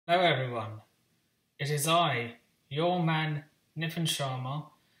Hello everyone, it is I, your man Nipin Sharma,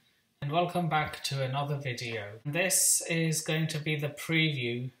 and welcome back to another video. This is going to be the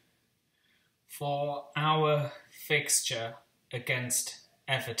preview for our fixture against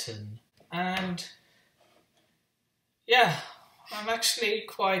Everton. And yeah, I'm actually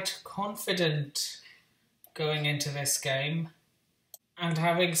quite confident going into this game. And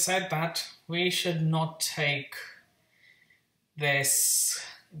having said that, we should not take this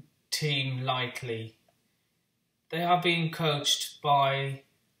team lightly. They are being coached by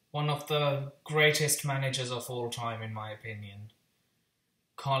one of the greatest managers of all time, in my opinion,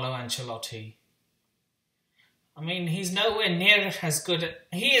 Carlo Ancelotti. I mean, he's nowhere near as good.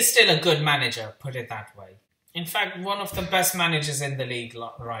 He is still a good manager, put it that way. In fact, one of the best managers in the league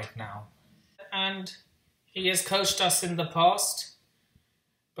right now. And he has coached us in the past,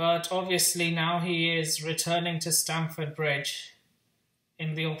 but obviously now he is returning to Stamford Bridge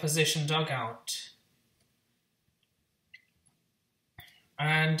in the opposition dugout.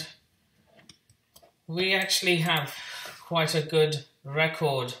 And we actually have quite a good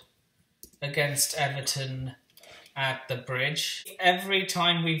record against Everton at the Bridge. Every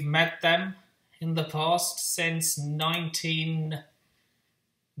time we've met them in the past since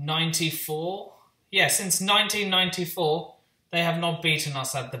 1994, since 1994, they have not beaten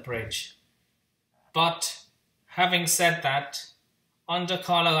us at the Bridge. But having said that, under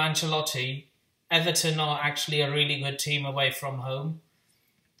Carlo Ancelotti, Everton are actually a really good team away from home.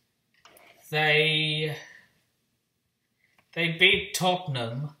 They beat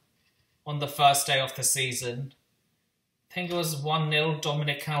Tottenham on the first day of the season. I think it was 1-0,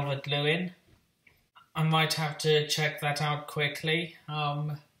 Dominic Calvert-Lewin. I might have to check that out quickly.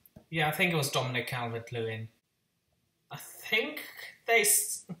 Yeah, I think it was Dominic Calvert-Lewin. I think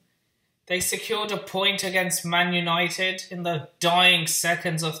they secured a point against Man United in the dying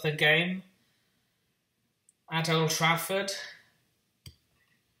seconds of the game at Old Trafford.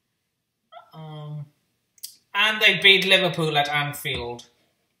 And they beat Liverpool at Anfield.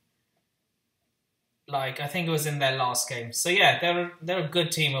 I think it was in their last game. So yeah, they're a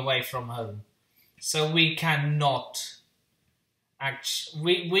good team away from home. So we cannot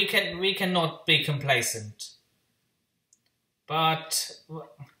we cannot be complacent.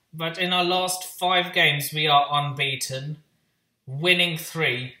 But in our last 5 games, we are unbeaten, winning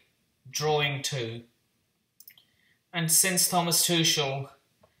 3, drawing 2. And since Thomas Tuchel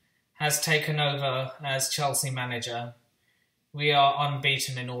has taken over as Chelsea manager, we are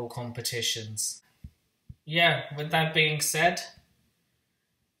unbeaten in all competitions. Yeah, with that being said,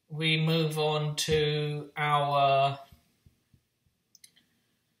 we move on to our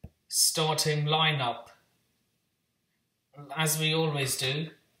starting lineup, as we always do.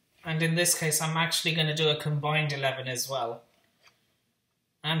 And in this case, I'm actually going to do a combined 11 as well,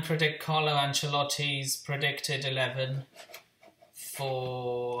 and predict Carlo Ancelotti's predicted 11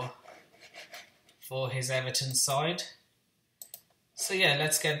 for his Everton side. So yeah,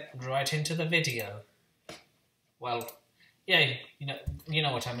 let's get right into the video. Well, yeah, you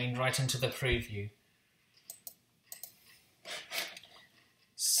know what I mean, right into the preview.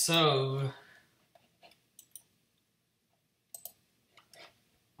 So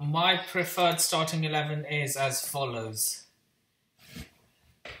my preferred starting 11 is as follows.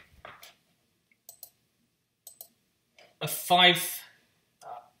 A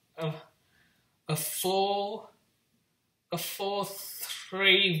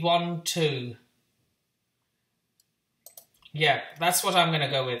 4-3-1-2. Yeah, that's what I'm going to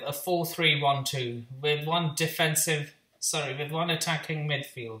go with. A 4-3-1-2 with one attacking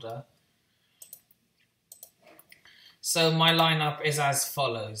midfielder. So my lineup is as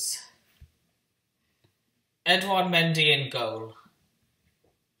follows. Edouard Mendy in goal.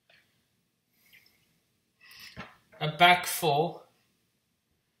 A back 4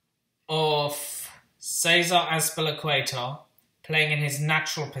 of Cesar Azpilicueta, playing in his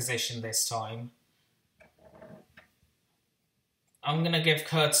natural position this time. I'm going to give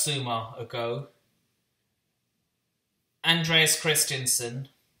Kurt Zouma a go. Andreas Christensen.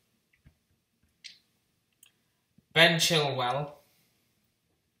 Ben Chilwell.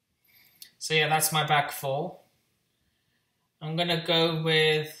 So yeah, that's my back 4. I'm going to go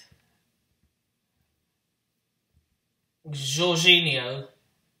with Jorginho,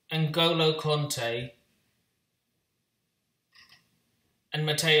 N'Golo Conte, and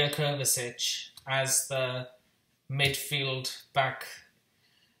Mateo Kovacic as the midfield back.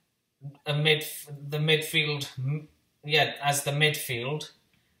 As the midfield.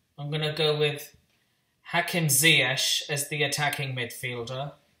 I'm going to go with Hakim Ziyech as the attacking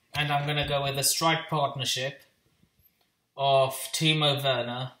midfielder, and I'm going to go with a strike partnership of Timo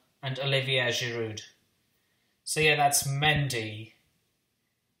Werner and Olivier Giroud. So yeah, that's Mendy,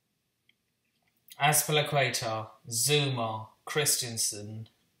 Azpilicueta, Zuma, Christensen,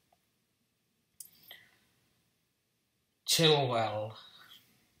 Chilwell,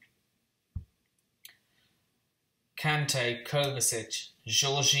 Kante, Kovacic,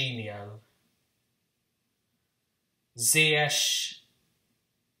 Jorginho, Ziyech,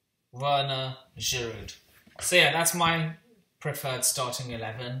 Werner, Giroud. So yeah, that's my preferred starting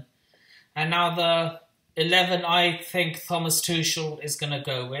 11. And now the 11 I think Thomas Tuchel is going to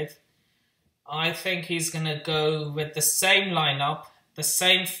go with. I think he's going to go with the same lineup, a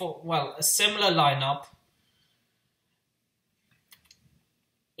similar lineup.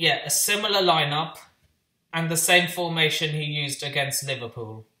 Yeah, a similar lineup and the same formation he used against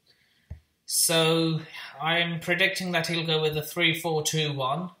Liverpool. So I'm predicting that he'll go with a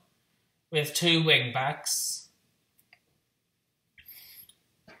 3-4-2-1 with 2 wing-backs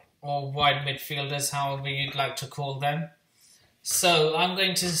or wide midfielders, however you'd like to call them. So I'm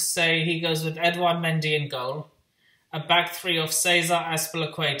going to say he goes with Edouard Mendy in goal, a back 3 of Cesar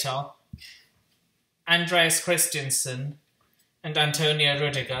Azpilicueta, Andreas Christensen and Antonio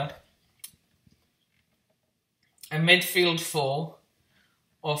Rudiger, a midfield 4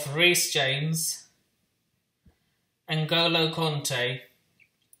 of Reece James, N'Golo Conte,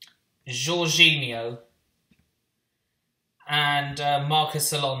 Jorginho and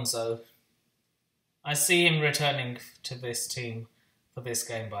Marcus Alonso. I see him returning to this team for this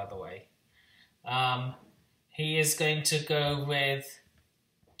game, by the way. He is going to go with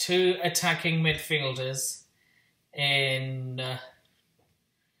 2 attacking midfielders in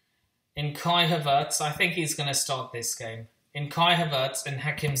Kai Havertz. I think he's going to start this game. In Kai Havertz and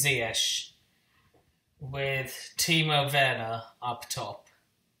Hakim Ziyech, with Timo Werner up top.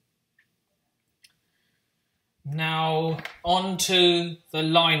 Now, on to the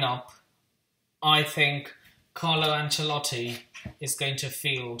lineup I think Carlo Ancelotti is going to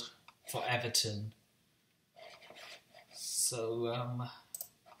field for Everton. So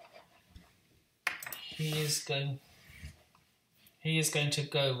he is going to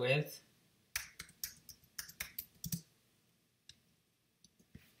go with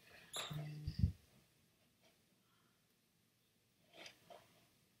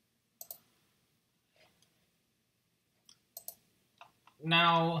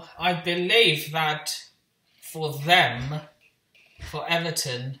now, I believe that for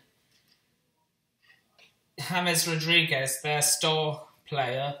Everton, James Rodriguez, their star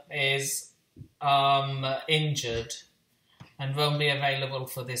player, is injured and won't be available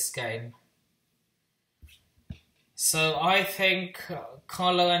for this game. So I think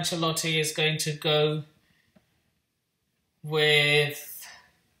Carlo Ancelotti is going to go with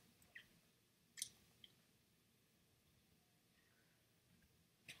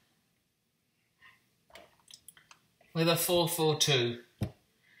a 4-4-2.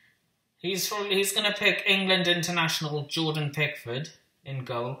 He's going to pick England international Jordan Pickford in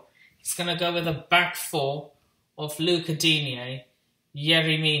goal. He's going to go with a back 4 of Luca Digne,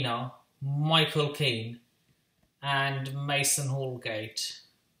 Yerry Mina, Michael Keane and Mason Holgate.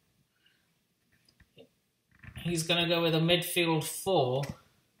 He's going to go with a midfield 4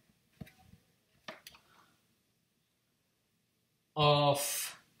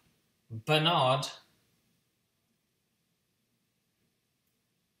 of Bernard,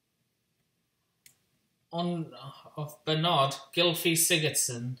 Gylfi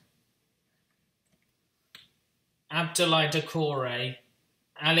Sigurdsson, Abdoulaye Doucouré,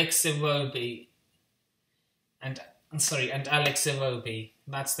 Alex Iwobi, and Alex Iwobi.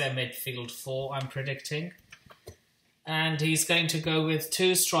 That's their midfield 4, I'm predicting. And he's going to go with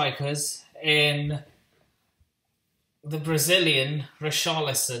 2 strikers in the Brazilian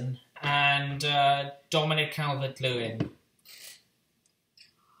Richarlison and Dominic Calvert-Lewin.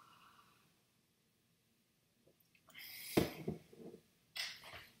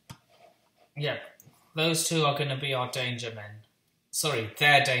 Yeah, those 2 are going to be our danger men. Sorry,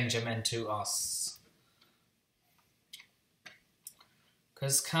 they're danger men to us.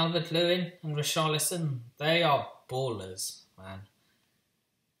 Because Calvert-Lewin and Richarlison, they are ballers, man.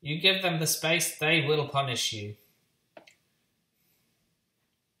 You give them the space, they will punish you.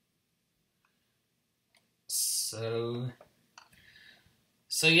 So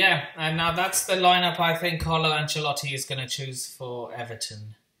yeah, and now that's the lineup I think Carlo Ancelotti is going to choose for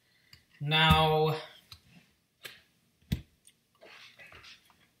Everton. Now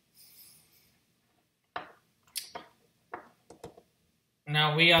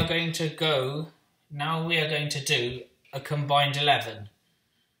we are going to do a combined 11.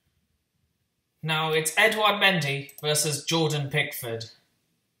 Now it's Edouard Mendy versus Jordan Pickford.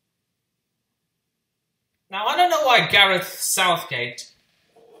 Now, I don't know why Gareth Southgate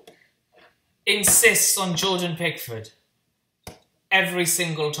insists on Jordan Pickford every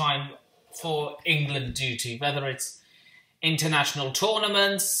single time for England duty, whether it's international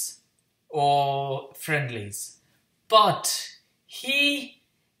tournaments or friendlies. But he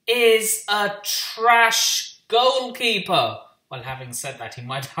is a trash goalkeeper. Well, having said that, he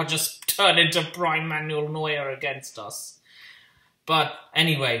might have just turned into prime Manuel Neuer against us. But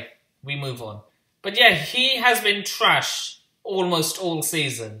anyway, we move on. But yeah, he has been trash almost all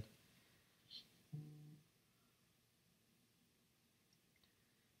season.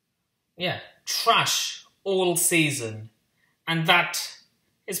 Yeah, trash all season. And that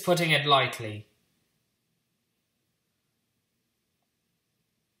is putting it lightly.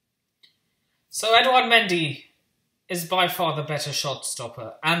 So Edouard Mendy is by far the better shot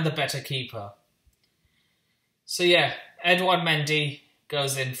stopper and the better keeper. So yeah, Edouard Mendy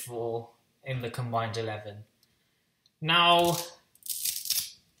goes in the combined 11. Now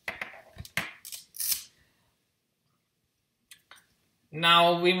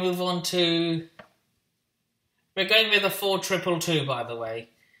we move on to... We're going with a 4-2-2, by the way.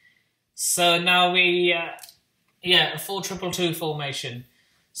 So now we... a 4-2-2 formation.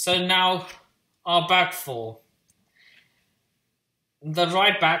 So now our back four. The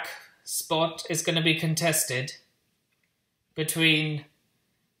right back spot is going to be contested between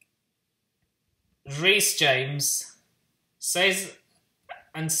Reece James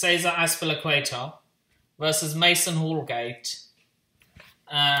and Cesar Azpilicueta versus Mason Holgate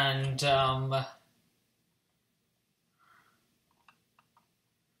and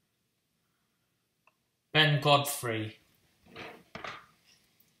Ben Godfrey.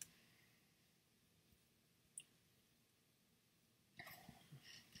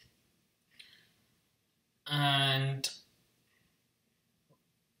 And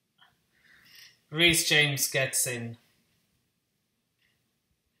Reece James gets in.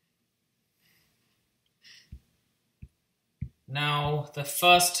 Now,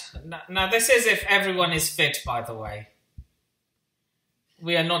 Now, this is if everyone is fit, by the way.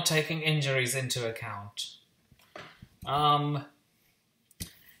 We are not taking injuries into account. Now,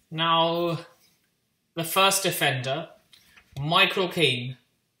 the first defender, Michael Keane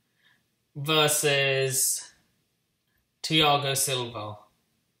versus Thiago Silva.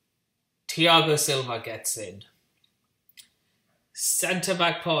 Thiago Silva gets in.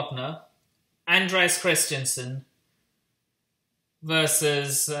 Centre-back partner, Andreas Christensen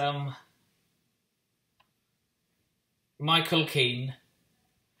versus Michael Keane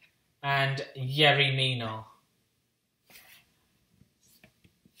and Yerry Mina.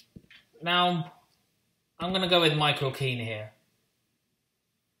 Now, I'm going to go with Michael Keane here.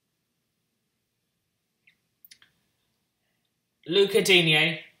 Luca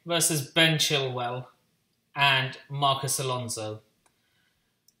Digne versus Ben Chilwell and Marcus Alonso.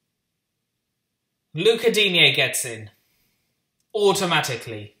 Luca Digne gets in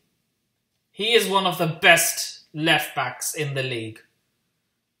automatically. He is one of the best left backs in the league.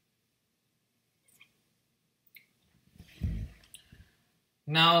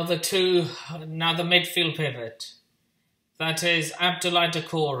 Now the midfield pivot. That is Abdoulaye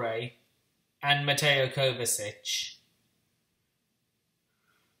Doucouré and Mateo Kovacic.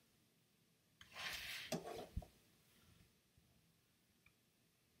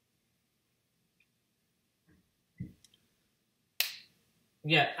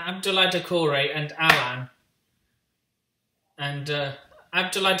 Yeah, Abdoulaye Doucouré and Alan. And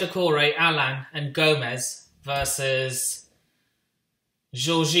Abdoulaye Doucouré, Alan and Gomez versus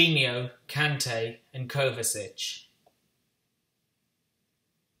Jorginho, Kante and Kovacic.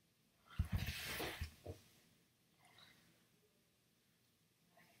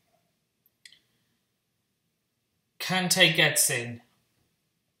 Kante gets in.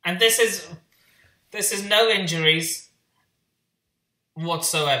 And this is no injuries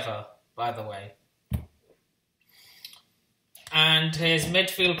whatsoever, by the way. And his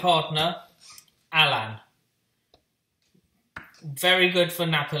midfield partner, Alan. Very good for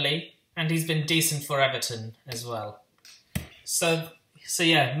Napoli, and he's been decent for Everton as well. So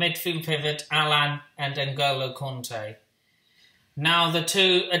yeah, midfield pivot, Alan and N'Golo Kanté. Now the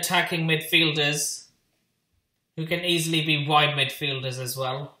two attacking midfielders, who can easily be wide midfielders as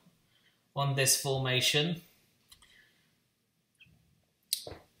well, on this formation.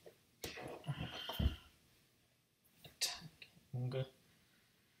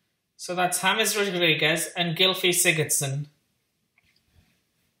 So that's James Rodriguez and Gylfi Sigurdsson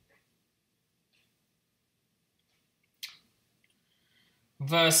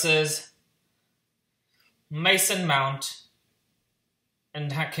versus Mason Mount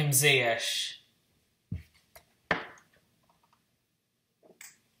and Hakim Ziyech.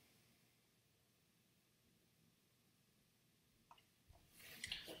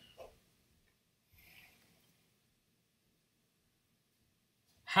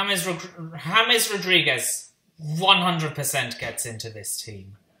 James Rodriguez 100% gets into this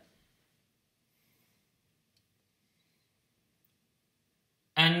team.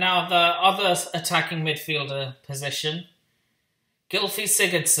 And now the other attacking midfielder position, Gylfi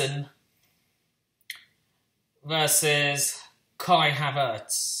Sigurdsson versus Kai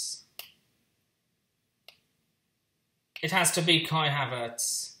Havertz. It has to be Kai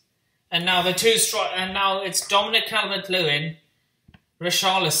Havertz. And now now it's Dominic Calvert-Lewin,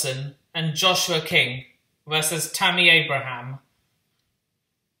 Richarlison, and Joshua King versus Tammy Abraham,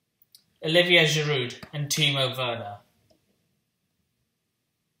 Olivier Giroud, and Timo Werner.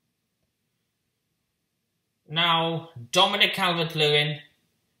 Now Dominic Calvert-Lewin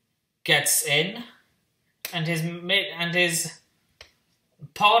gets in, and his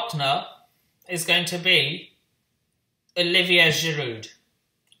partner is going to be Olivier Giroud.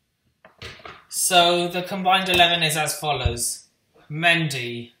 So the combined 11 is as follows: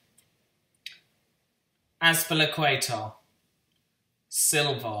 Mendy, Azpilicueta,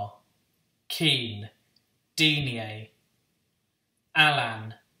 Silva, Keane, Digne,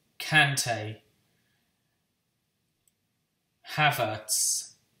 Alan, Kante,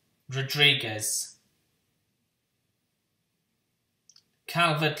 Havertz, Rodriguez,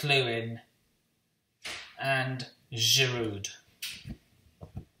 Calvert-Lewin, and Giroud.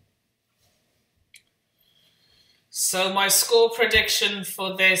 So my score prediction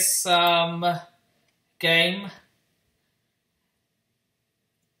for this game.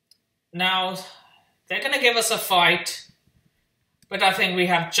 Now, they're going to give us a fight, but I think we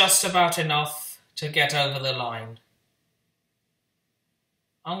have just about enough to get over the line.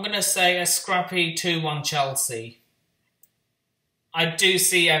 I'm going to say a scrappy 2-1 Chelsea. I do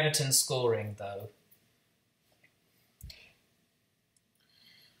see Everton scoring, though.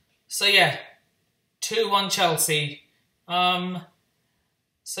 So yeah, 2-1 Chelsea.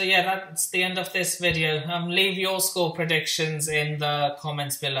 So yeah, that's the end of this video. Leave your score predictions in the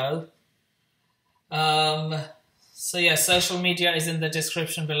comments below. So yeah, social media is in the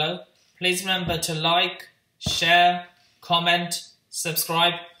description below. Please remember to like, share, comment,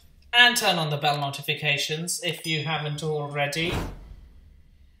 subscribe, and turn on the bell notifications if you haven't already.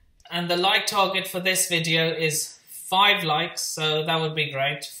 And the like target for this video is 5 likes, so that would be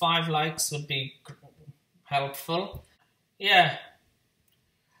great. 5 likes would be helpful. Yeah.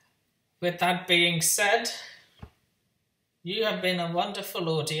 With that being said, you have been a wonderful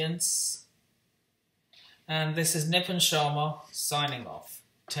audience. And this is Nipun Sharma signing off.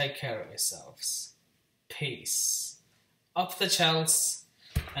 Take care of yourselves. Peace. Up the Chelsea,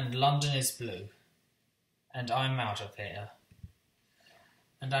 and London is blue. And I'm out of here.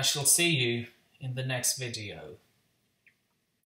 And I shall see you in the next video.